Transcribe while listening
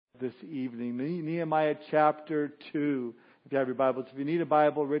this evening. Nehemiah chapter 2. If you have your Bibles. If you need a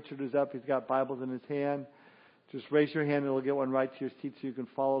Bible, Richard is up. He's got Bibles in his hand. Just raise your hand and he'll get one right to your seat so you can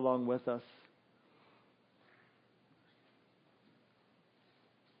follow along with us.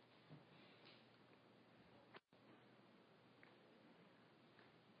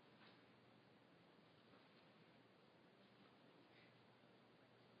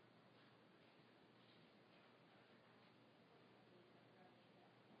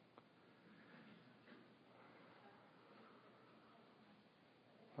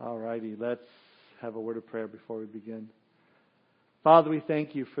 All righty, let's have a word of prayer before we begin. Father, we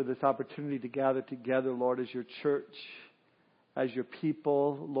thank you for this opportunity to gather together, Lord, as your church, as your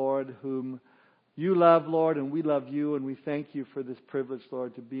people, Lord, whom you love, Lord, and we love you, and we thank you for this privilege,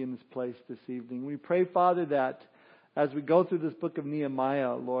 Lord, to be in this place this evening. We pray, Father, that as we go through this book of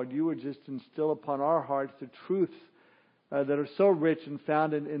Nehemiah, Lord, you would just instill upon our hearts the truths that are so rich and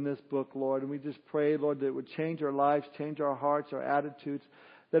found in this book, Lord. And we just pray, Lord, that it would change our lives, change our hearts, our attitudes,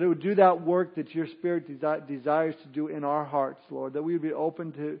 that it would do that work that your Spirit desires to do in our hearts, Lord. That we would be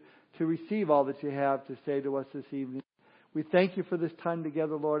open to receive all that you have to say to us this evening. We thank you for this time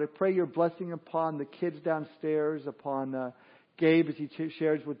together, Lord. I pray your blessing upon the kids downstairs, upon Gabe as he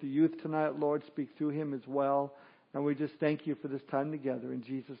shares with the youth tonight, Lord. Speak through him as well. And we just thank you for this time together. In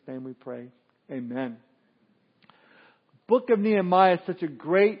Jesus' name we pray. Amen. Book of Nehemiah is such a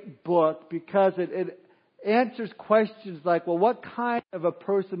great book because it answers questions like, well, what kind of a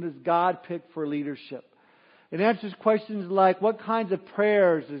person does God pick for leadership? It answers questions like, what kinds of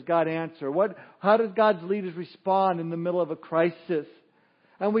prayers does God answer? How does God's leaders respond in the middle of a crisis?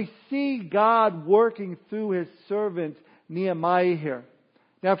 And we see God working through His servant Nehemiah here.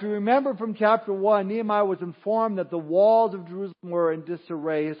 Now, if you remember from chapter 1, Nehemiah was informed that the walls of Jerusalem were in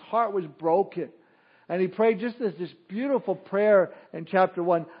disarray. His heart was broken. And he prayed just this beautiful prayer in chapter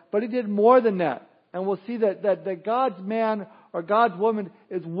 1. But he did more than that. And we'll see that God's man or God's woman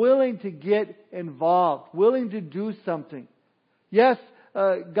is willing to get involved, willing to do something. Yes,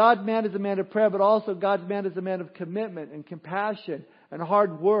 God's man is a man of prayer, but also God's man is a man of commitment and compassion and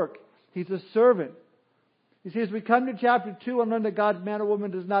hard work. He's a servant. You see, as we come to chapter 2 and learn that God's man or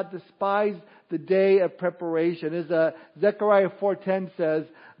woman does not despise the day of preparation. As Zechariah 4:10 says,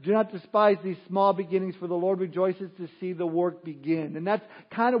 do not despise these small beginnings, for the Lord rejoices to see the work begin. And that's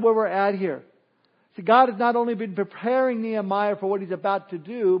kind of where we're at here. See, God has not only been preparing Nehemiah for what he's about to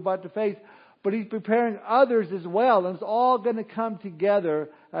do, about to face, but he's preparing others as well. And it's all going to come together,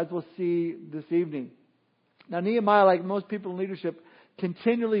 as we'll see this evening. Now, Nehemiah, like most people in leadership,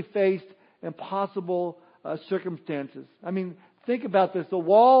 continually faced impossible circumstances. I mean, think about this. The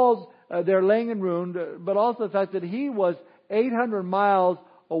walls, they're laying in ruin, but also the fact that he was 800 miles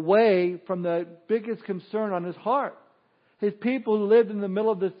away from the biggest concern on his heart. His people who lived in the middle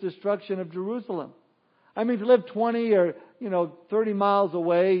of this destruction of Jerusalem. I mean, to live 20 or 30 miles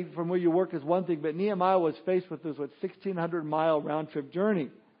away from where you work is one thing, but Nehemiah was faced with this 1,600-mile round-trip journey.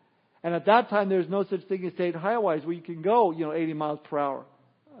 And at that time, there's no such thing as state highways where you can go 80 miles per hour.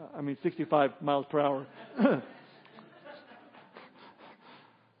 65 miles per hour.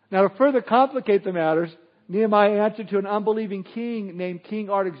 Now, to further complicate the matters, Nehemiah answered to an unbelieving king named King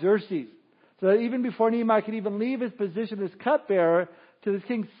Artaxerxes. So that even before Nehemiah could even leave his position as cupbearer to this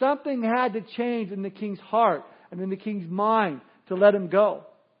king, something had to change in the king's heart and in the king's mind to let him go.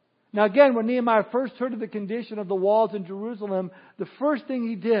 Now again, when Nehemiah first heard of the condition of the walls in Jerusalem, the first thing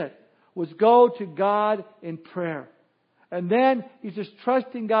he did was go to God in prayer. And then he's just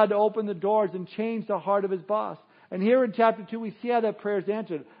trusting God to open the doors and change the heart of his boss. And here in chapter 2, we see how that prayer is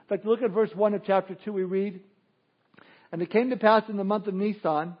answered. In fact, look at verse 1 of chapter 2, we read, and it came to pass in the month of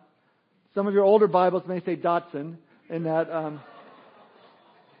Nisan. Some of your older Bibles may say Datsun in that.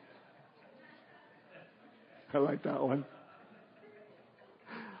 I like that one.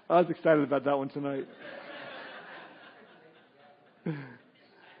 I was excited about that one tonight.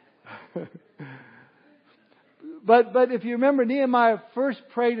 But if you remember, Nehemiah first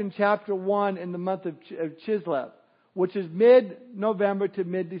prayed in chapter 1 in the month of Chislev, which is mid-November to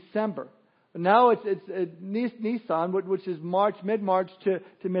mid-December. Now it's Nisan, which is mid-March to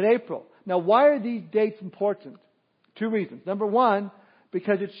mid-April. Now, why are these dates important? Two reasons. Number one,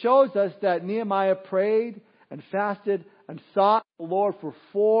 because it shows us that Nehemiah prayed and fasted and sought the Lord for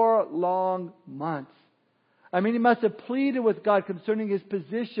 4 long months. I mean, he must have pleaded with God concerning his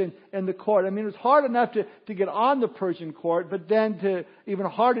position in the court. I mean, it was hard enough to get on the Persian court, but then even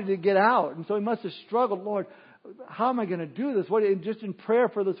harder to get out. And so he must have struggled. Lord, how am I going to do this? Just in prayer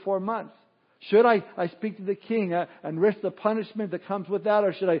for those 4 months. Should I speak to the king and risk the punishment that comes with that?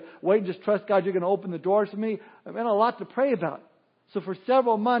 Or should I wait and just trust God you're going to open the doors for me? I mean, a lot to pray about. So for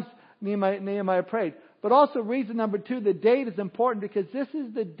several months, Nehemiah prayed. But also reason number 2, the date is important because this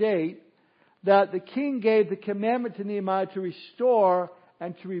is the date that the king gave the commandment to Nehemiah to restore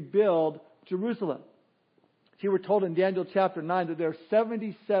and to rebuild Jerusalem. See, we're told in Daniel chapter 9 that there are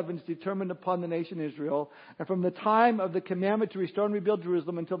 77s determined upon the nation Israel. And from the time of the commandment to restore and rebuild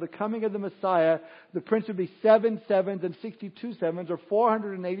Jerusalem until the coming of the Messiah, the prince would be 7 sevens and 62 sevens, or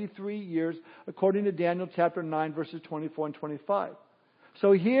 483 years, according to Daniel chapter 9, verses 24 and 25.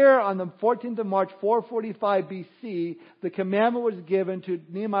 So here on the 14th of March, 445 BC, the commandment was given to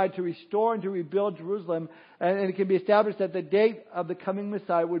Nehemiah to restore and to rebuild Jerusalem. And it can be established that the date of the coming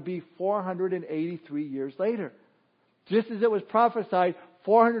Messiah would be 483 years later. Just as it was prophesied,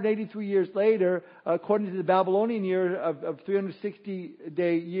 483 years later, according to the Babylonian year of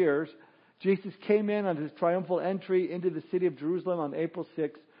 360-day years, Jesus came in on his triumphal entry into the city of Jerusalem on April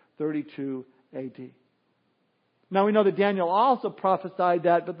 6, 32 AD. Now we know that Daniel also prophesied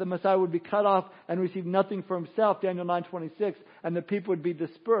that, but the Messiah would be cut off and receive nothing for himself, Daniel 9:26, and the people would be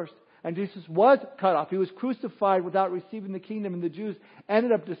dispersed. And Jesus was cut off. He was crucified without receiving the kingdom, and the Jews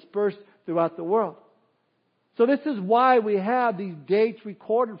ended up dispersed throughout the world. So this is why we have these dates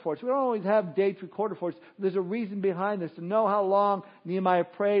recorded for us. We don't always have dates recorded for us. There's a reason behind this, to know how long Nehemiah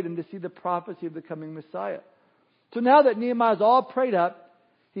prayed and to see the prophecy of the coming Messiah. So now that Nehemiah's all prayed up,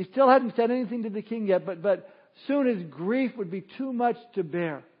 he still hadn't said anything to the king yet, but soon his grief would be too much to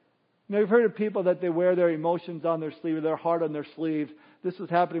bear. You know, you've heard of people that they wear their emotions on their sleeve, or their heart on their sleeve. This was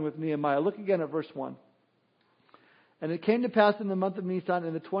happening with Nehemiah. Look again at verse 1. And it came to pass in the month of Nisan,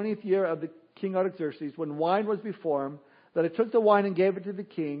 in the 20th year of the king Artaxerxes, when wine was before him, that I took the wine and gave it to the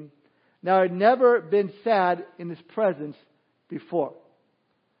king. Now I had never been sad in his presence before.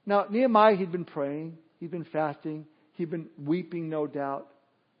 Now Nehemiah, he'd been praying, he'd been fasting, he'd been weeping, no doubt.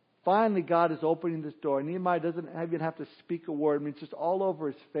 Finally, God is opening this door. Nehemiah doesn't even have to speak a word. I mean, it's just all over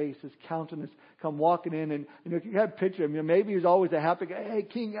his face, his countenance, come walking in. And, you know, you can picture him. You know, maybe he's always a happy guy. Hey,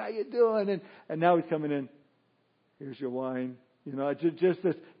 king, how you doing? And now he's coming in. Here's your wine. You know, just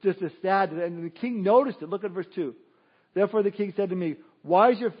as sad. And the king noticed it. Look at verse 2. Therefore the king said to me,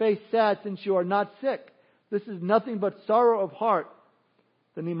 why is your face sad since you are not sick? This is nothing but sorrow of heart.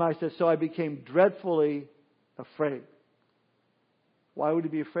 Then Nehemiah says, so I became dreadfully afraid. Why would he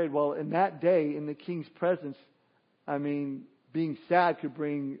be afraid? Well, in that day, in the king's presence, I mean, being sad could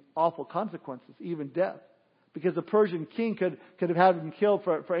bring awful consequences, even death. Because the Persian king could have had him killed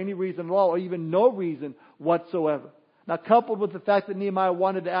for any reason at all, or even no reason whatsoever. Now, coupled with the fact that Nehemiah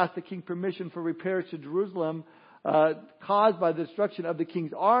wanted to ask the king permission for repairs to Jerusalem, caused by the destruction of the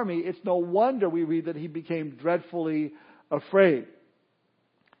king's army, it's no wonder we read that he became dreadfully afraid.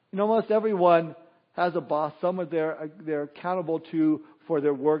 You know, almost everyone has a boss, someone they're accountable to for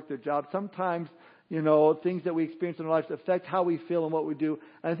their work, their job. Sometimes, you know, things that we experience in our lives affect how we feel and what we do.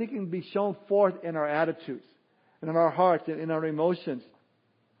 And I think it can be shown forth in our attitudes, and in our hearts, and in our emotions.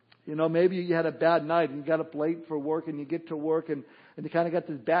 You know, maybe you had a bad night and you got up late for work, and you get to work and you kind of got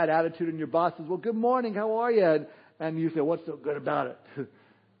this bad attitude, and your boss says, well, good morning, how are you? And you say, what's so good about it?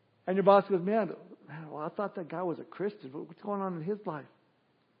 And your boss goes, man, well, I thought that guy was a Christian. What's going on in his life?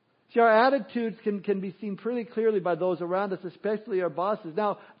 See, our attitudes can be seen pretty clearly by those around us, especially our bosses.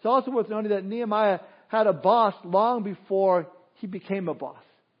 Now, it's also worth noting that Nehemiah had a boss long before he became a boss.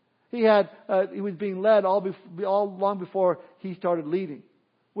 He was being led all long before he started leading,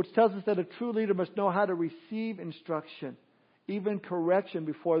 which tells us that a true leader must know how to receive instruction, even correction,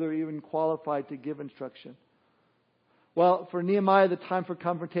 before they're even qualified to give instruction. Well, for Nehemiah, the time for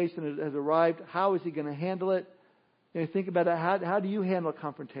confrontation has arrived. How is he going to handle it? You think about it, how do you handle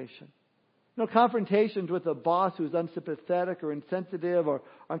confrontation? You know, confrontations with a boss who's unsympathetic or insensitive or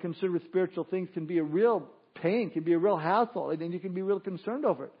unconcerned with spiritual things can be a real pain, can be a real hassle, and you can be real concerned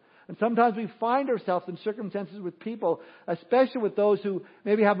over it. And sometimes we find ourselves in circumstances with people, especially with those who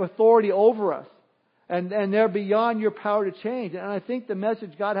maybe have authority over us, and they're beyond your power to change. And I think the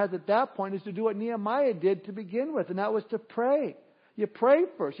message God has at that point is to do what Nehemiah did to begin with, and that was to pray. You pray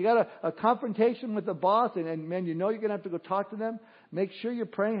first. You got a confrontation with the boss, and man, you know you're going to have to go talk to them. Make sure you're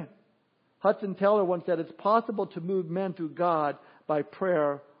praying. Hudson Taylor once said, it's possible to move men through God by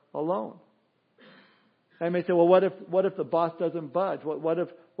prayer alone. And you may say, well, what if the boss doesn't budge? What if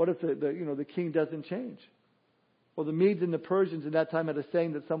the king doesn't change? Well, the Medes and the Persians in that time had a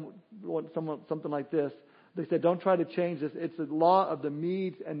saying that something like this. They said, don't try to change this. It's the law of the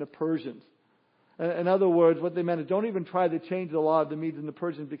Medes and the Persians. In other words, what they meant is don't even try to change the law of the Medes and the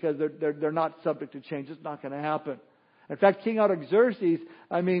Persians, because they're not subject to change. It's not going to happen. In fact, King Artaxerxes,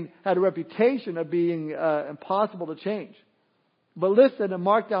 had a reputation of being impossible to change. But listen and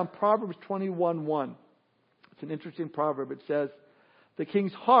mark down Proverbs 21:1. It's an interesting proverb. It says, The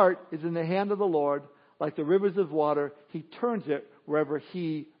king's heart is in the hand of the Lord. Like the rivers of water, He turns it wherever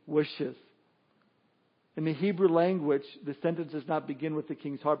He wishes. In the Hebrew language, the sentence does not begin with the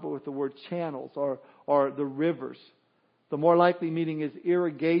king's heart, but with the word channels or the rivers. The more likely meaning is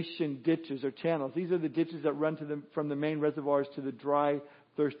irrigation ditches or channels. These are the ditches that run from the main reservoirs to the dry,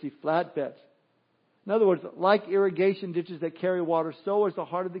 thirsty flatbeds. In other words, like irrigation ditches that carry water, so is the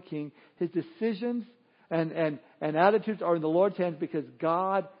heart of the king. His decisions and attitudes are in the Lord's hands because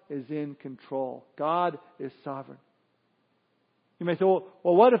God is in control. God is sovereign. You may say, well,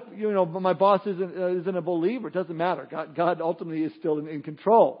 what if my boss isn't a believer? It doesn't matter. God ultimately is still in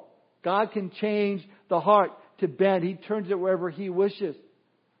control. God can change the heart to bend. He turns it wherever He wishes.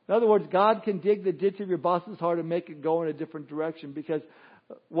 In other words, God can dig the ditch of your boss's heart and make it go in a different direction, because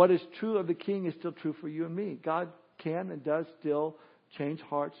what is true of the king is still true for you and me. God can and does still change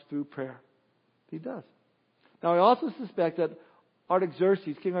hearts through prayer. He does. Now, I also suspect that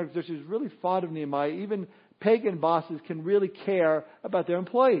King Artaxerxes, is really fond of Nehemiah. Even pagan bosses can really care about their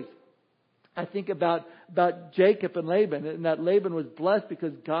employees. I think about Jacob and Laban, and that Laban was blessed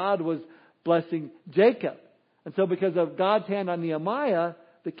because God was blessing Jacob. And so because of God's hand on Nehemiah,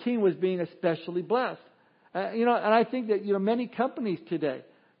 the king was being especially blessed. And I think that, many companies today,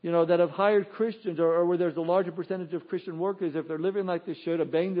 that have hired Christians or where there's a larger percentage of Christian workers, if they're living like they should,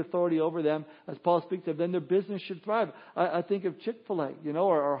 obeying the authority over them, as Paul speaks of, then their business should thrive. I think of Chick-fil-A,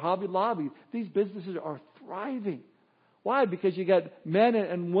 or Hobby Lobby. These businesses are thriving. Why? Because you got men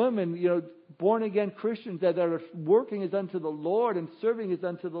and women, born again Christians that are working as unto the Lord and serving as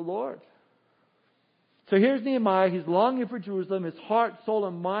unto the Lord. So here's Nehemiah. He's longing for Jerusalem. His heart, soul,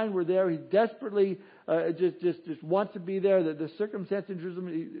 and mind were there. He desperately just wants to be there. The circumstance in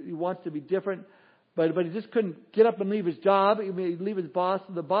Jerusalem, he wants to be different. But he just couldn't get up and leave his job. He'd leave his boss.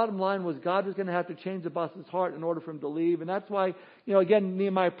 The bottom line was God was going to have to change the boss's heart in order for him to leave. And that's why, again,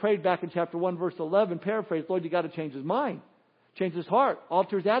 Nehemiah prayed back in chapter 1, verse 11, paraphrase, Lord, you got to change his mind. Change his heart.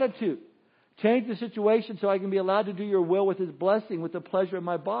 Alter his attitude. Change the situation so I can be allowed to do your will with his blessing, with the pleasure of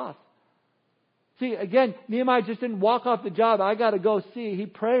my boss. See, again, Nehemiah just didn't walk off the job. I got to go see. He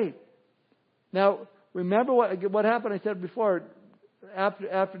prayed. Now, remember what happened? I said before,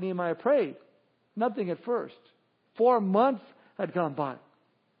 after Nehemiah prayed. Nothing at first. 4 months had gone by. Have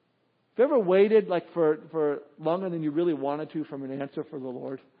you ever waited for longer than you really wanted to from an answer for the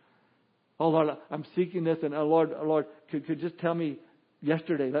Lord? Oh Lord, I'm seeking this, and Lord, could just tell me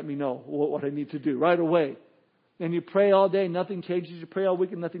yesterday, let me know what I need to do right away. And you pray all day, nothing changes. You pray all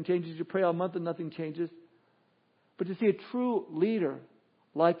week and nothing changes. You pray all month and nothing changes. But you see, a true leader,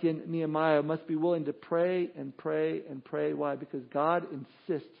 like in Nehemiah, must be willing to pray and pray and pray. Why? Because God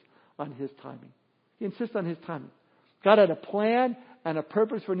insists on His timing. He insists on His timing. God had a plan and a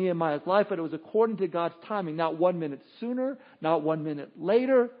purpose for Nehemiah's life, but it was according to God's timing. Not 1 minute sooner, not 1 minute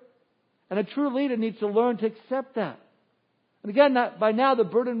later. And a true leader needs to learn to accept that. And again, by now the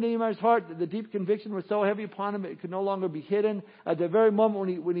burden of Nehemiah's heart, the deep conviction was so heavy upon him, it could no longer be hidden. At the very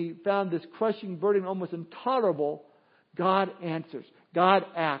moment when he found this crushing burden almost intolerable, God answers. God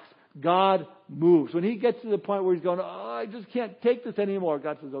acts. God moves. When he gets to the point where he's going, I just can't take this anymore,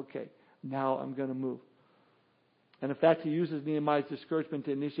 God says, okay, now I'm going to move. And in fact, he uses Nehemiah's discouragement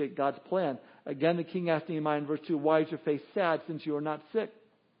to initiate God's plan. Again, the king asked Nehemiah in verse 2, why is your face sad since you are not sick?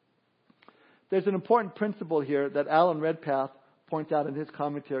 There's an important principle here that Alan Redpath points out in his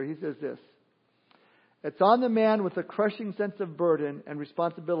commentary. He says this: it's on the man with a crushing sense of burden and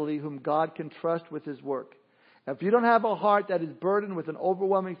responsibility whom God can trust with His work. If you don't have a heart that is burdened with an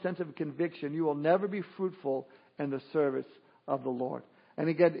overwhelming sense of conviction, you will never be fruitful in the service of the Lord. And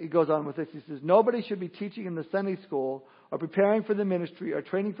again, he goes on with this. He says, nobody should be teaching in the Sunday school or preparing for the ministry or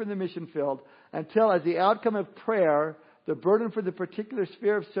training for the mission field until, as the outcome of prayer, the burden for the particular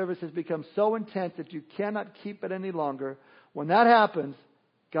sphere of service has become so intense that you cannot keep it any longer. When that happens,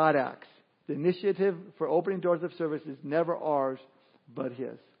 God acts. The initiative for opening doors of service is never ours, but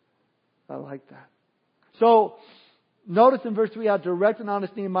His. I like that. So, notice in verse 3 how direct and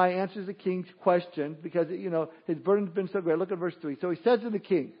honest Nehemiah answers the king's question, because, his burden's been so great. Look at verse 3. So he says to the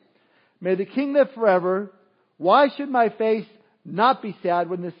king, may the king live forever. Why should my face not be sad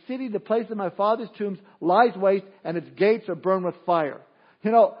when the city, the place of my father's tombs, lies waste and its gates are burned with fire?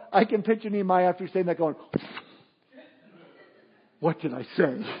 I can picture Nehemiah after saying that going, what did I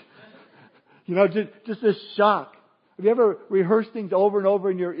say? Just this shock. Have you ever rehearsed things over and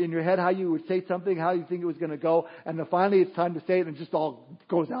over in your head, how you would say something, how you think it was going to go, and then finally it's time to say it and it just all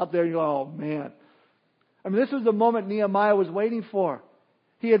goes out there and you go, oh man. This was the moment Nehemiah was waiting for.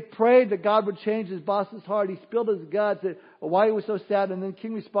 He had prayed that God would change his boss's heart. He spilled his guts, why he was so sad. And then the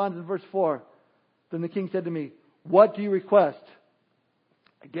king responds in verse 4. Then the king said to me, what do you request?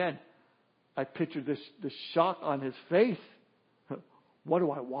 Again, I picture this shock on his face. What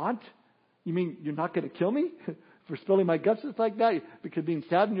do I want? You mean you're not going to kill me for spilling my guts just like that? Because being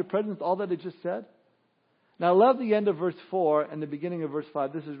sad in your presence, all that I just said? Now, I love the end of verse 4 and the beginning of verse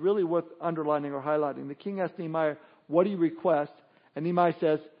 5. This is really worth underlining or highlighting. The king asked Nehemiah, what do you request? And Nehemiah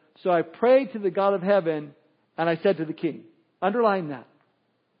says, so I prayed to the God of heaven, and I said to the king. Underline that.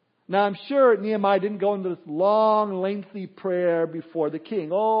 Now, I'm sure Nehemiah didn't go into this long, lengthy prayer before the king.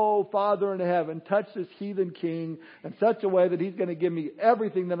 Oh, Father in heaven, touch this heathen king in such a way that he's going to give me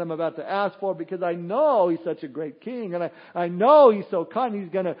everything that I'm about to ask for, because I know he's such a great king, and I know he's so kind.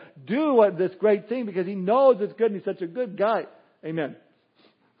 He's going to do this great thing because he knows it's good and he's such a good guy. Amen.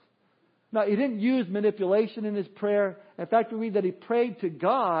 Now, he didn't use manipulation in his prayer. In fact, we read that he prayed to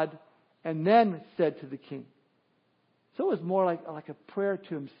God and then said to the king. So it was more like a prayer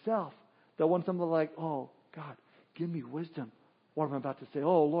to himself. That wasn't something like, oh, God, give me wisdom. What am I about to say?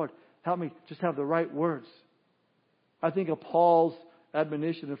 Oh, Lord, help me just have the right words. I think of Paul's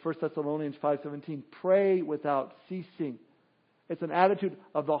admonition in 1 Thessalonians 5:17. Pray without ceasing. It's an attitude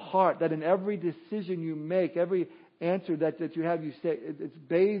of the heart that in every decision you make, every answer that you have, you say, it's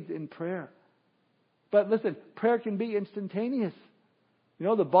bathed in prayer. But listen, prayer can be instantaneous. You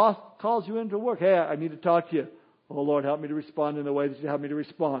know, the boss calls you into work. Hey, I need to talk to you. Oh, Lord, help me to respond in the way that you have me to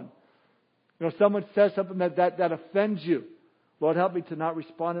respond. You know, someone says something that offends you. Lord, help me to not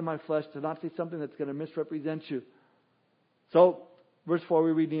respond in my flesh, to not say something that's going to misrepresent you. So, verse 4,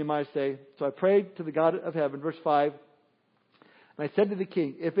 we read Nehemiah say, so I prayed to the God of heaven. Verse 5, and I said to the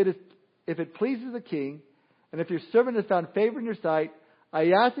king, if it pleases the king, and if your servant has found favor in your sight,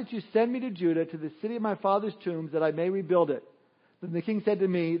 I ask that you send me to Judah, to the city of my father's tombs, that I may rebuild it. Then the king said to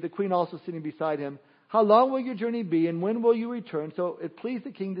me, the queen also sitting beside him, how long will your journey be, and when will you return? So it pleased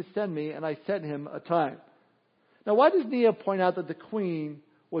the king to send me, and I set him a time. Now, why does Nehemiah point out that the queen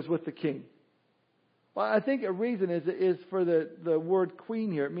was with the king? Well, I think a reason is for the word queen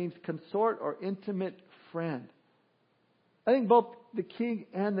here. It means consort or intimate friend. I think both the king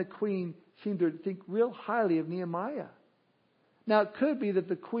and the queen seem to think real highly of Nehemiah. Now, it could be that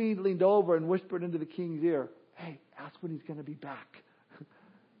the queen leaned over and whispered into the king's ear, hey, ask when he's going to be back.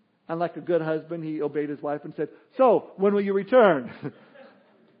 And like a good husband, he obeyed his wife and said, so, when will you return?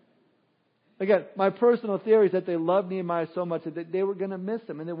 Again, my personal theory is that they loved Nehemiah so much that they were going to miss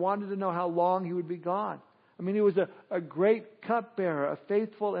him. And they wanted to know how long he would be gone. I mean, he was a great cupbearer, a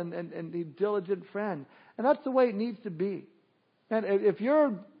faithful and a diligent friend. And that's the way it needs to be. And if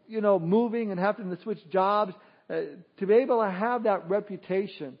you're, moving and having to switch jobs, to be able to have that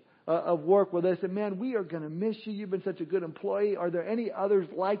reputation of work where they say, man, we are going to miss you. You've been such a good employee. Are there any others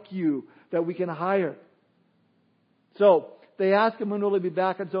like you that we can hire? So they asked him when will he be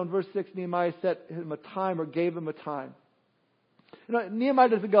back. And so in verse 6, Nehemiah set him a time or gave him a time. Nehemiah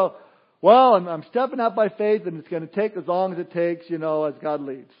doesn't go, well, I'm stepping out by faith and it's going to take as long as it takes, as God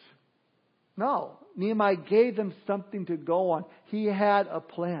leads. No, Nehemiah gave them something to go on. He had a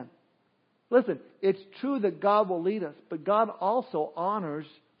plan. Listen, it's true that God will lead us, but God also honors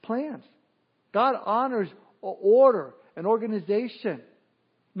plans. God honors order and organization.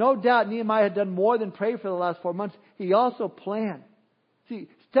 No doubt Nehemiah had done more than pray for the last 4 months. He also planned. See,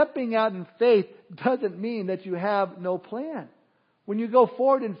 stepping out in faith doesn't mean that you have no plan. When you go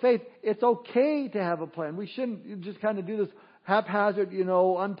forward in faith, it's okay to have a plan. We shouldn't just kind of do this haphazard,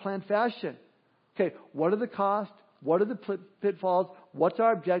 unplanned fashion. Okay, what are the costs? What are the pitfalls? What's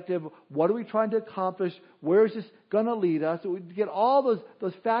our objective? What are we trying to accomplish? Where is this going to lead us? So we get all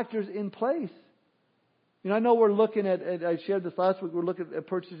those factors in place. I know we're looking at, I shared this last week, we're looking at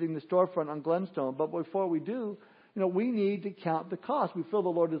purchasing the storefront on Glenstone. But before we do, we need to count the cost. We feel the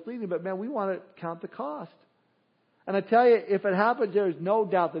Lord is leading, but man, we want to count the cost. And I tell you, if it happens, there is no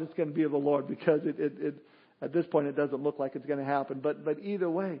doubt that it's going to be of the Lord, because it at this point it doesn't look like it's going to happen. But either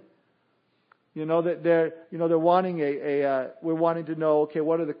way, that they're wanting we're wanting to know, okay,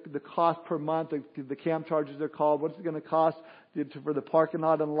 what are the costs per month, the camp charges they're called, what's it going to cost for the parking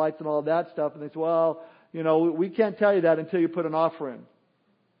lot and the lights and all that stuff. And they say, well, we can't tell you that until you put an offer in.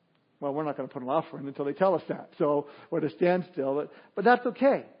 Well, we're not going to put an offer in until they tell us that. So we're at a standstill. But that's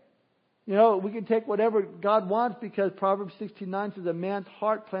okay. We can take whatever God wants, because Proverbs 16:9 says a man's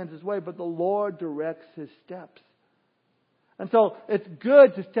heart plans his way, but the Lord directs his steps. And so it's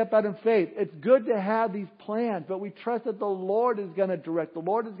good to step out in faith. It's good to have these plans, but we trust that the Lord is going to direct. The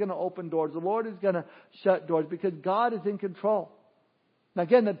Lord is going to open doors. The Lord is going to shut doors, because God is in control. Now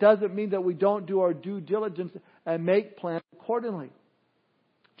again, that doesn't mean that we don't do our due diligence and make plans accordingly.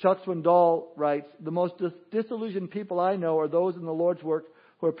 Chuck Swindoll writes, the most disillusioned people I know are those in the Lord's work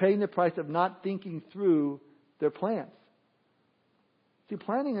who are paying the price of not thinking through their plans. See,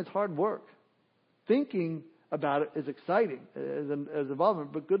 planning is hard work. Thinking about it is exciting as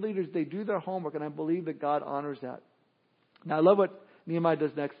involvement, but good leaders, they do their homework, and I believe that God honors that. Now, I love what Nehemiah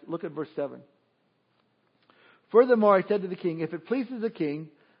does next. Look at verse 7. Furthermore, I said to the king, if it pleases the king,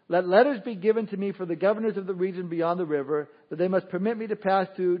 let letters be given to me for the governors of the region beyond the river, that they must permit me to pass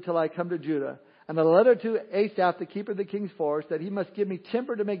through till I come to Judah. And a letter to Asaph, the keeper of the king's forest, that he must give me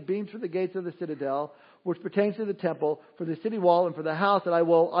timber to make beams for the gates of the citadel, which pertains to the temple, for the city wall, and for the house that I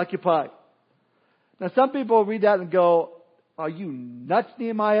will occupy. Now, some people read that and go, are you nuts,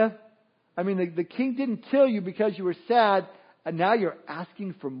 Nehemiah? I mean, the king didn't kill you because you were sad, and now you're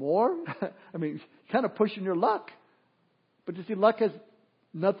asking for more? I mean, kind of pushing your luck. But you see, luck has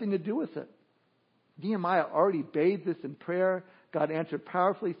nothing to do with it. Nehemiah already bathed this in prayer. God answered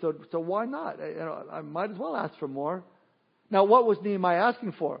powerfully, so why not? I might as well ask for more. Now, what was Nehemiah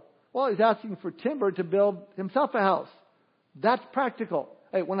asking for? Well, he's asking for timber to build himself a house. That's practical.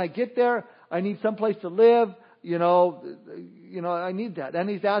 Hey, when I get there, I need someplace to live. I need that. And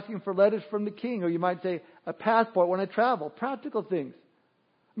he's asking for letters from the king, or you might say a passport when I travel. Practical things.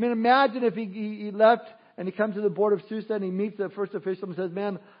 I mean, imagine if he left and he comes to the board of Susa and he meets the first official and says,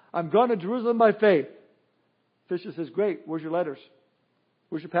 man, I'm going to Jerusalem by faith. Official says, great, where's your letters?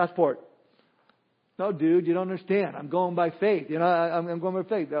 Where's your passport? No, dude, you don't understand. I'm going by faith. I'm going by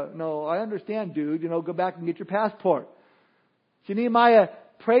faith. No, I understand, dude. Go back and get your passport. See, Nehemiah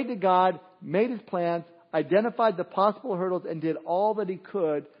prayed to God, made his plans, identified the possible hurdles, and did all that he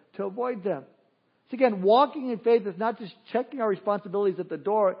could to avoid them. So again, walking in faith is not just checking our responsibilities at the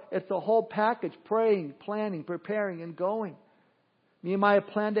door. It's the whole package: praying, planning, preparing, and going. Nehemiah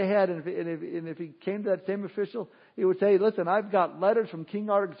planned ahead, and if he came to that same official, he would say, listen, I've got letters from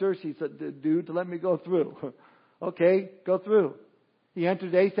King Artaxerxes, dude, to let me go through. Okay, go through. He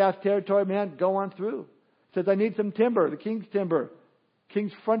enters Asaph's territory, man, go on through. Says, I need some timber, the king's timber.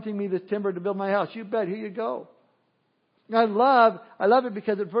 King's fronting me this timber to build my house. You bet, here you go. I love it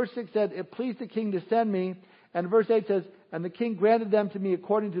because at verse 6 said, it pleased the king to send me. And verse 8 says, and the king granted them to me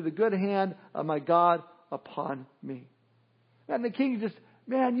according to the good hand of my God upon me. And the king just,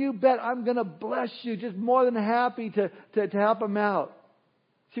 man, you bet I'm going to bless you. Just more than happy to help him out.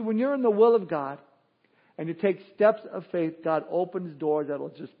 See, when you're in the will of God and you take steps of faith, God opens doors that will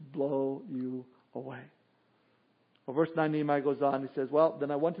just blow you away. Well, verse 9, Nehemiah goes on. He says, well,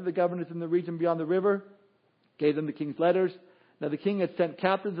 then I went to the governors in the region beyond the river, gave them the king's letters. Now the king had sent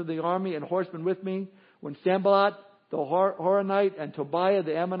captains of the army and horsemen with me. When Sanballat, the Horonite, and Tobiah,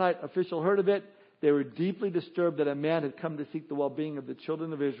 the Ammonite official, heard of it, they were deeply disturbed that a man had come to seek the well-being of the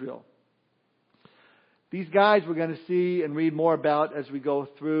children of Israel. These guys we're going to see and read more about as we go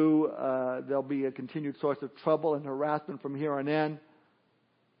through. There'll be a continued source of trouble and harassment from here on in.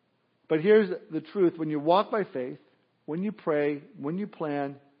 But here's the truth. When you walk by faith, when you pray, when you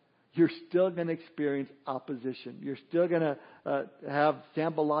plan, you're still going to experience opposition. You're still going to have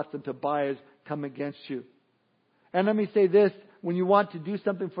Sanballats and Tobiahs come against you. And let me say this. When you want to do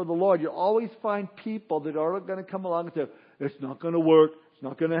something for the Lord, you'll always find people that are going to come along and say, it's not going to work. It's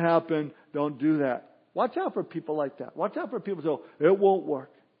not going to happen. Don't do that. Watch out for people like that. Watch out for people who say, it won't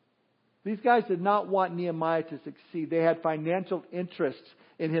work. These guys did not want Nehemiah to succeed. They had financial interests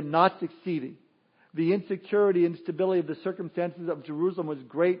in him not succeeding. The insecurity and stability of the circumstances of Jerusalem was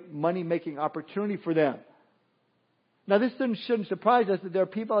great money-making opportunity for them. Now, this shouldn't surprise us that there are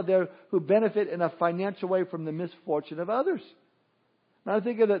people out there who benefit in a financial way from the misfortune of others. Now,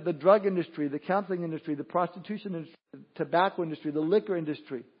 think of the drug industry, the counseling industry, the prostitution industry, the tobacco industry, the liquor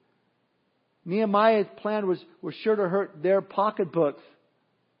industry. Nehemiah's plan was sure to hurt their pocketbooks.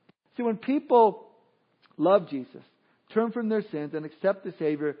 See, when people love Jesus, turn from their sins, and accept the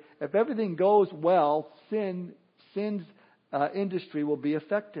Savior, if everything goes well, sin's industry will be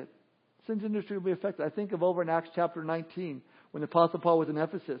affected. Sin's industry will be affected. I think of over in Acts chapter 19, when the Apostle Paul was in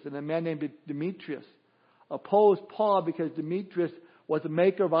Ephesus, and a man named Demetrius opposed Paul because Demetrius was a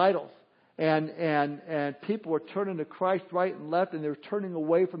maker of idols. And people were turning to Christ right and left, and they were turning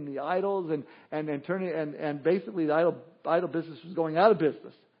away from the idols, and basically the idol business was going out of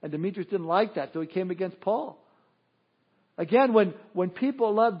business. And Demetrius didn't like that, so he came against Paul. Again, when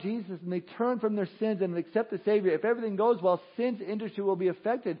people love Jesus and they turn from their sins and accept the Savior, if everything goes well, sin's industry will be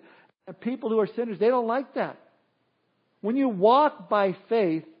affected. And people who are sinners, they don't like that. When you walk by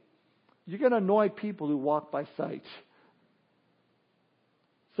faith, you're going to annoy people who walk by sight.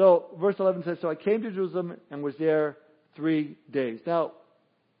 So, verse 11 says, so I came to Jerusalem and was there 3 days. Now,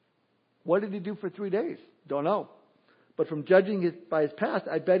 what did he do for 3 days? Don't know. But from judging by his past,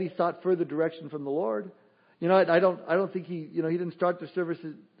 I bet he sought further direction from the Lord. I don't think he didn't start his service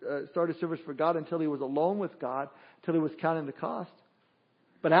for God until he was alone with God, until he was counting the cost.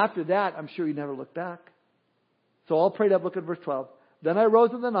 But after that, I'm sure he never looked back. So all prayed up. Look at verse 12. Then I rose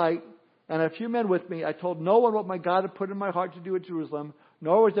in the night, and a few men with me. I told no one what my God had put in my heart to do at Jerusalem,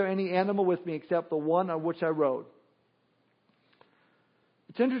 nor was there any animal with me except the one on which I rode.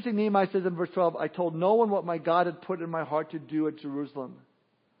 It's interesting, Nehemiah says in verse 12, I told no one what my God had put in my heart to do at Jerusalem.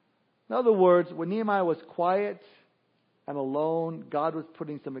 In other words, when Nehemiah was quiet and alone, God was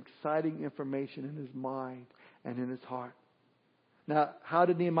putting some exciting information in his mind and in his heart. Now, how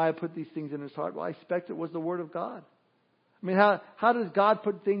did Nehemiah put these things in his heart? Well, I expect it was the Word of God. I mean, how does God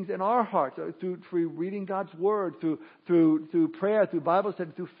put things in our hearts? Through reading God's Word, through prayer, through Bible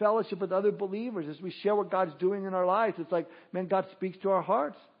study, through fellowship with other believers. As we share what God's doing in our lives, it's like, man, God speaks to our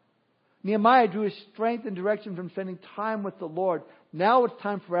hearts. Nehemiah drew his strength and direction from spending time with the Lord. Now it's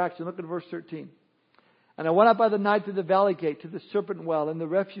time for action. Look at verse 13. And I went up by the night to the valley gate, to the serpent well, and the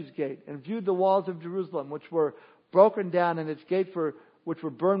refuse gate, and viewed the walls of Jerusalem, which were broken down, and its gate which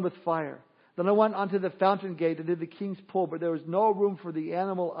were burned with fire. Then I went onto the fountain gate and to the king's pool, but there was no room for the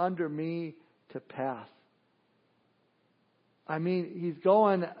animal under me to pass. I mean, he's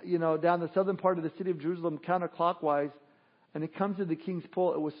going, down the southern part of the city of Jerusalem counterclockwise, and he comes to the king's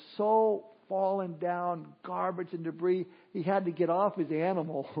pool. It was so fallen down, garbage and debris, he had to get off his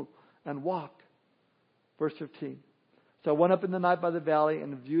animal and walk. Verse 15. So I went up in the night by the valley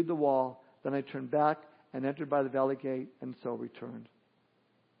and viewed the wall. Then I turned back and entered by the valley gate, and so returned.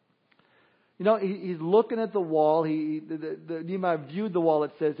 He's looking at the wall. Nehemiah viewed the wall,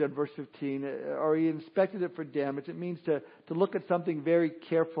 it says there in verse 15, or he inspected it for damage. It means to look at something very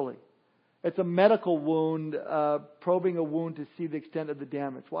carefully. It's a medical wound, probing a wound to see the extent of the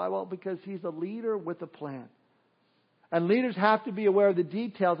damage. Why? Well, because he's a leader with a plan. And leaders have to be aware of the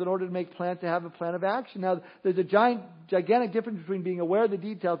details in order to make plans, to have a plan of action. Now, there's a gigantic difference between being aware of the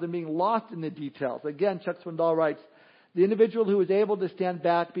details and being lost in the details. Again, Chuck Swindoll writes, the individual who is able to stand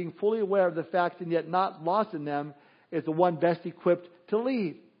back, being fully aware of the facts and yet not lost in them, is the one best equipped to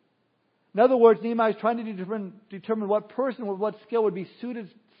lead. In other words, Nehemiah is trying to determine what person with what skill would be suited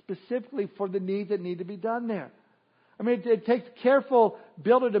specifically for the needs that need to be done there. I mean, it takes careful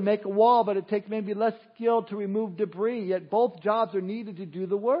builder to make a wall, but it takes maybe less skill to remove debris. Yet both jobs are needed to do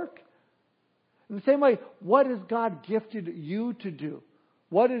the work. In the same way, what has God gifted you to do?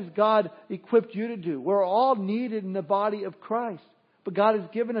 What has God equipped you to do? We're all needed in the body of Christ. But God has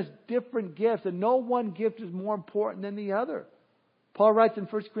given us different gifts, and no one gift is more important than the other. Paul writes in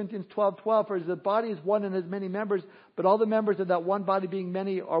 1 Corinthians 12:12, for as the body is one and has many members, but all the members of that one body being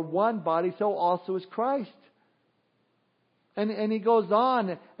many are one body, so also is Christ. And he goes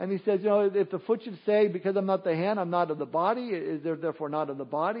on and he says, if the foot should say, because I'm not the hand, I'm not of the body, is there therefore not of the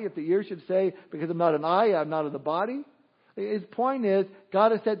body? If the ear should say, because I'm not an eye, I'm not of the body. His point is,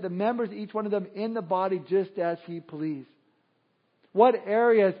 God has set the members, each one of them, in the body just as He pleased. What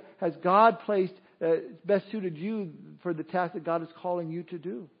areas has God placed best suited you for the task that God is calling you to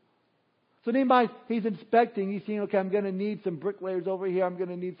do? So Nehemiah, he's inspecting. He's seeing, okay, I'm going to need some bricklayers over here. I'm going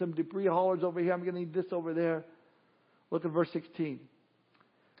to need some debris haulers over here. I'm going to need this over there. Look at verse 16.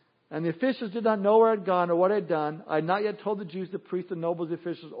 And the officials did not know where I had gone or what I had done. I had not yet told the Jews, the priests, the nobles, the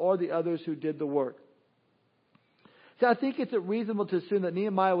officials, or the others who did the work. So I think it's reasonable to assume that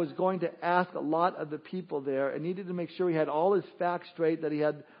Nehemiah was going to ask a lot of the people there and needed to make sure he had all his facts straight, that he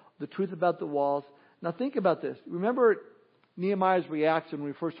had the truth about the walls. Now think about this. Remember Nehemiah's reaction when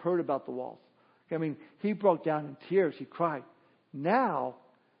we first heard about the walls. I mean, he broke down in tears. He cried. Now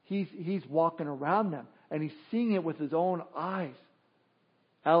he's walking around them and he's seeing it with his own eyes.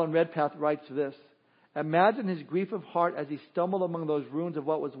 Alan Redpath writes this. Imagine his grief of heart as he stumbled among those ruins of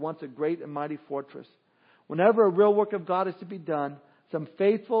what was once a great and mighty fortress. Whenever a real work of God is to be done, some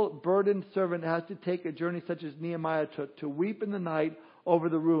faithful, burdened servant has to take a journey such as Nehemiah took, to weep in the night over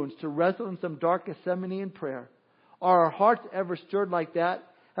the ruins, to wrestle in some dark Gethsemane in prayer. Are our hearts ever stirred like that?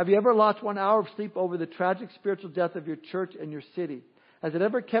 Have you ever lost 1 hour of sleep over the tragic spiritual death of your church and your city? Has it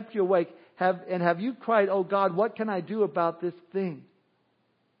ever kept you awake? Have you cried, oh God, what can I do about this thing?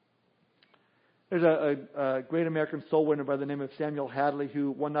 There's a great American soul winner by the name of Samuel Hadley,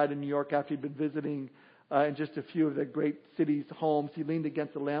 who one night in New York, after he'd been visiting in just a few of the great city's homes, he leaned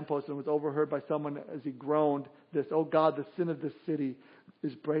against a lamppost and was overheard by someone as he groaned this, oh God, the sin of this city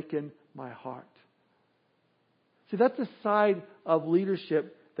is breaking my heart. See, that's a side of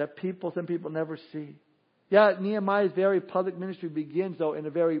leadership that some people never see. Yeah, Nehemiah's very public ministry begins, though, in a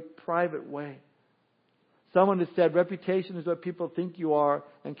very private way. Someone has said, reputation is what people think you are,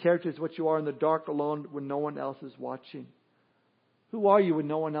 and character is what you are in the dark alone when no one else is watching. Who are you when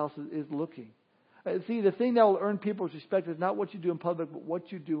no one else is looking? See, the thing that will earn people's respect is not what you do in public, but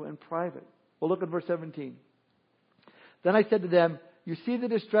what you do in private. Well, look at verse 17. Then I said to them, you see the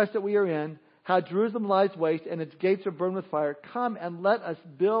distress that we are in, how Jerusalem lies waste and its gates are burned with fire. Come and let us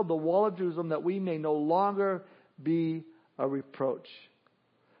build the wall of Jerusalem that we may no longer be a reproach.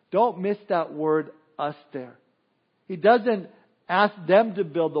 Don't miss that word, us, there. He doesn't ask them to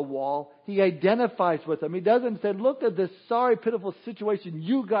build the wall. He identifies with them. He doesn't say, look at this sorry, pitiful situation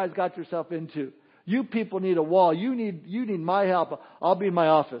you guys got yourself into. You people need a wall. You need my help. I'll be in my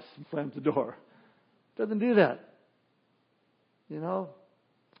office. And slams the door. Doesn't do that. You know,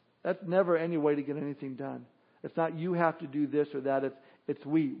 that's never any way to get anything done. It's not you have to do this or that. It's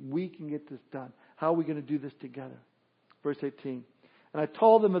we. We can get this done. How are we going to do this together? Verse 18. And I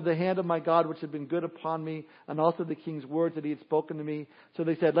told them of the hand of my God which had been good upon me, and also the king's words that he had spoken to me. So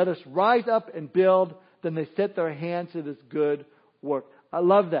they said, let us rise up and build. Then they set their hands to this good work. I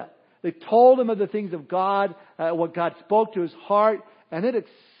love that. They told him of the things of God, what God spoke to his heart, and it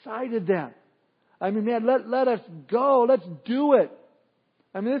excited them. I mean, man, let us go. Let's do it.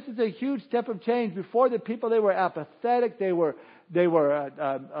 I mean, this is a huge step of change. Before the people, they were apathetic. They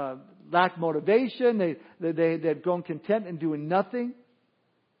lacked motivation. They had grown content in doing nothing.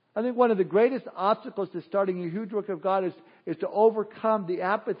 I think one of the greatest obstacles to starting a huge work of God is to overcome the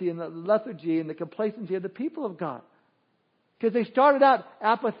apathy and the lethargy and the complacency of the people of God. Because they started out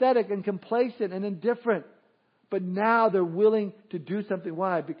apathetic and complacent and indifferent. But now they're willing to do something.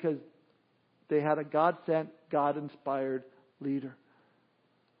 Why? Because they had a God-sent, God-inspired leader.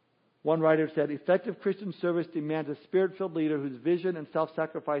 One writer said, effective Christian service demands a Spirit-filled leader whose vision and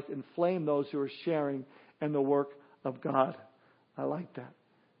self-sacrifice inflame those who are sharing in the work of God. I like that.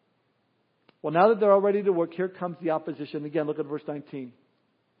 Well, now that they're all ready to work, here comes the opposition. Again, look at verse 19.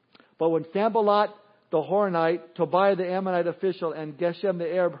 But when Sanballat the Horonite, Tobiah the Ammonite official, and Geshem the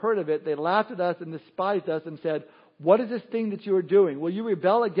Arab heard of it, they laughed at us and despised us and said, what is this thing that you are doing? Will you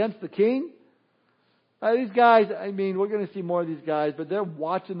rebel against the king? These guys, I mean, we're going to see more of these guys, but they're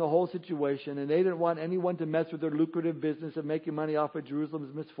watching the whole situation, and they didn't want anyone to mess with their lucrative business of making money off of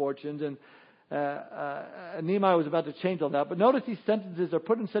Jerusalem's misfortunes. And Nehemiah was about to change all that. But notice these sentences are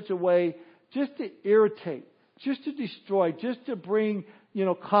put in such a way just to irritate, just to destroy, just to bring,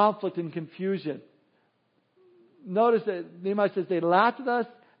 conflict and confusion. Notice that Nehemiah says they laughed at us,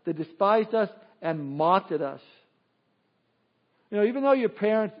 they despised us, and mocked at us. Even though your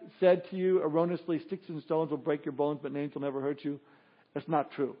parents said to you erroneously, sticks and stones will break your bones, but names will never hurt you, that's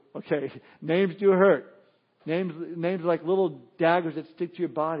not true. Okay, names do hurt. Names are like little daggers that stick to your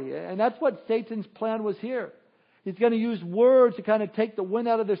body. And that's what Satan's plan was here. He's going to use words to kind of take the wind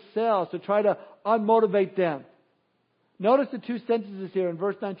out of their sails, to try to unmotivate them. Notice the two sentences here in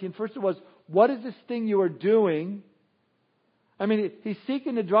verse 19. First it was, what is this thing you are doing? I mean, he's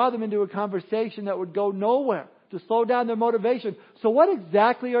seeking to draw them into a conversation that would go nowhere, to slow down their motivation. So what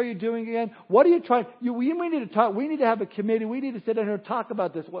exactly are you doing again? What are you trying? We need to talk. We need to have a committee. We need to sit down here and talk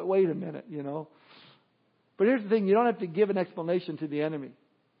about this. Wait a minute, But here's the thing. You don't have to give an explanation to the enemy.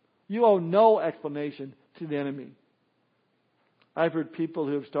 You owe no explanation to the enemy. I've heard people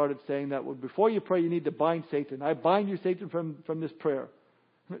who have started saying that, well, before you pray, you need to bind Satan. I bind you, Satan, from this prayer.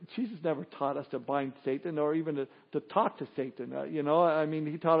 Jesus never taught us to bind Satan or even to talk to Satan.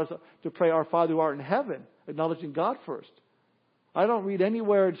 He taught us to pray, our Father who art in heaven, acknowledging God first. I don't read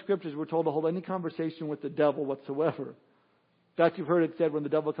anywhere in Scriptures we're told to hold any conversation with the devil whatsoever. In fact, you've heard it said, when the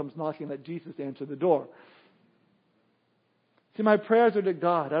devil comes knocking, let Jesus answer the door. See, my prayers are to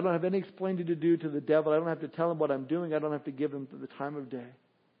God. I don't have any explaining to do to the devil. I don't have to tell him what I'm doing. I don't have to give him the time of day.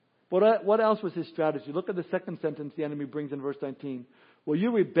 But what else was his strategy? Look at the second sentence the enemy brings in verse 19. Will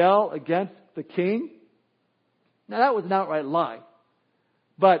you rebel against the king? Now that was an outright lie.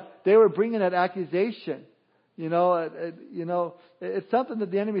 But they were bringing that accusation. It's something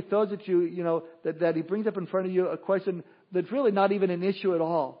that the enemy throws at you, that he brings up in front of you, a question that's really not even an issue at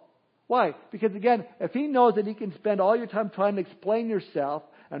all. Why? Because again, if he knows that he can spend all your time trying to explain yourself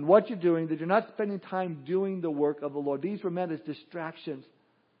and what you're doing, that you're not spending time doing the work of the Lord. These were meant as distractions.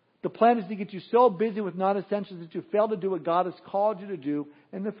 The plan is to get you so busy with non-essentials that you fail to do what God has called you to do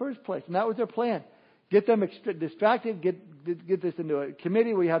in the first place. And that was their plan. Get them distracted, get this into a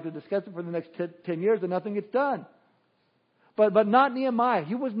committee where you have to discuss it for the next 10 years and nothing gets done. But not Nehemiah.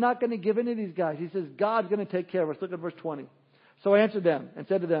 He was not going to give in to these guys. He says, God's going to take care of us. Look at verse 20. So I answered them and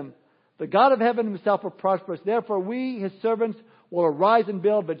said to them, the God of heaven himself will prosper us. Therefore we, his servants, will arise and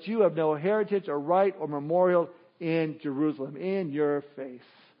build, but you have no heritage or right or memorial in Jerusalem, in your face.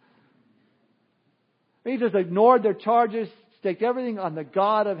 He just ignored their charges, staked everything on the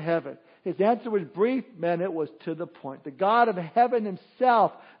God of heaven. His answer was brief, man, it was to the point. The God of heaven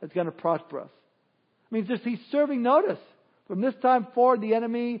himself is going to prosper us. I mean, he's serving notice. From this time forward, the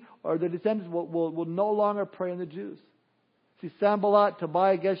enemy or the descendants will no longer prey on the Jews. See, Sanballat,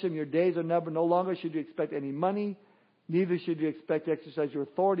 Tobiah, Geshem, your days are numbered. No longer should you expect any money. Neither should you expect to exercise your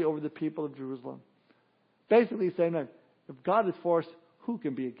authority over the people of Jerusalem. Basically saying that if God is for us, who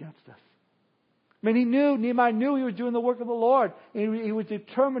can be against us? I mean, Nehemiah knew he was doing the work of the Lord. And he was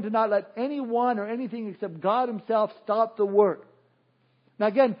determined to not let anyone or anything except God Himself stop the work. Now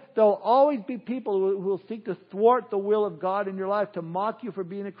again, there will always be people who will seek to thwart the will of God in your life, to mock you for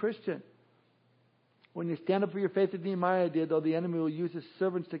being a Christian. When you stand up for your faith, as Nehemiah did, though, the enemy will use his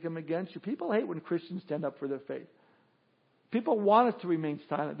servants to come against you. People hate when Christians stand up for their faith. People want us to remain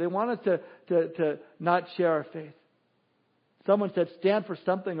silent. They want us to not share our faith. Someone said, stand for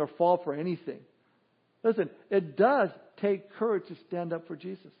something or fall for anything. Listen, it does take courage to stand up for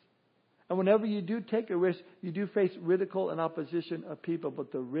Jesus. And whenever you do take a risk, you do face ridicule and opposition of people.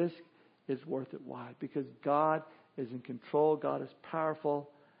 But the risk is worth it. Why? Because God is in control. God is powerful.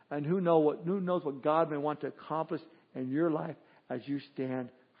 And who knows what God may want to accomplish in your life as you stand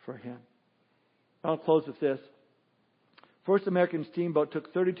for Him. I'll close with this. First American steamboat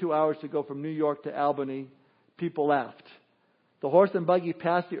took 32 hours to go from New York to Albany. People laughed. The horse and buggy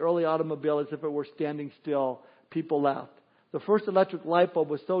passed the early automobile as if it were standing still. People laughed. The first electric light bulb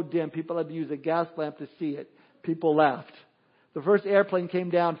was so dim, people had to use a gas lamp to see it. People laughed. The first airplane came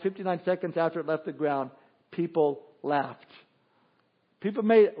down 59 seconds after it left the ground. People laughed. People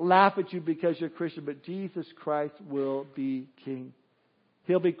may laugh at you because you're Christian, but Jesus Christ will be King.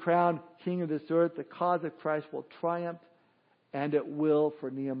 He'll be crowned King of this earth. The cause of Christ will triumph, and it will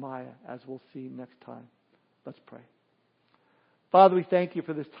for Nehemiah, as we'll see next time. Let's pray. Father, we thank You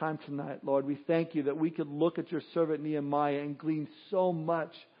for this time tonight, Lord. We thank You that we could look at Your servant Nehemiah and glean so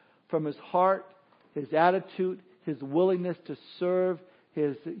much from his heart, his attitude, his willingness to serve,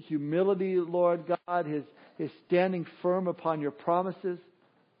 his humility, Lord God, his standing firm upon Your promises.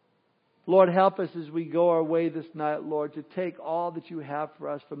 Lord, help us as we go our way this night, Lord, to take all that You have for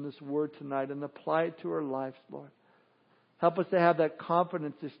us from this word tonight and apply it to our lives, Lord. Help us to have that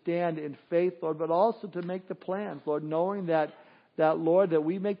confidence to stand in faith, Lord, but also to make the plans, Lord, knowing that Lord, that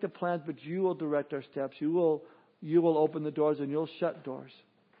we make the plans, but You will direct our steps. You will open the doors and You'll shut doors.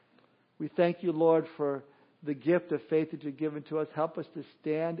 We thank You, Lord, for the gift of faith that You've given to us. Help us to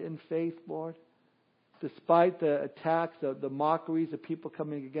stand in faith, Lord, despite the attacks, the mockeries of people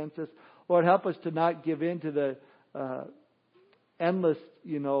coming against us. Lord, help us to not give in to the endless,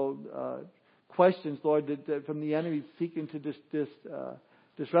 questions, Lord, that from the enemy seeking to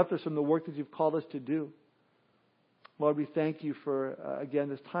disrupt us from the work that You've called us to do. Lord, we thank You for, again,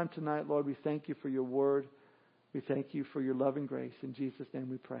 this time tonight. Lord, we thank You for Your word. We thank You for Your love and grace. In Jesus'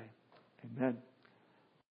 name we pray. Amen.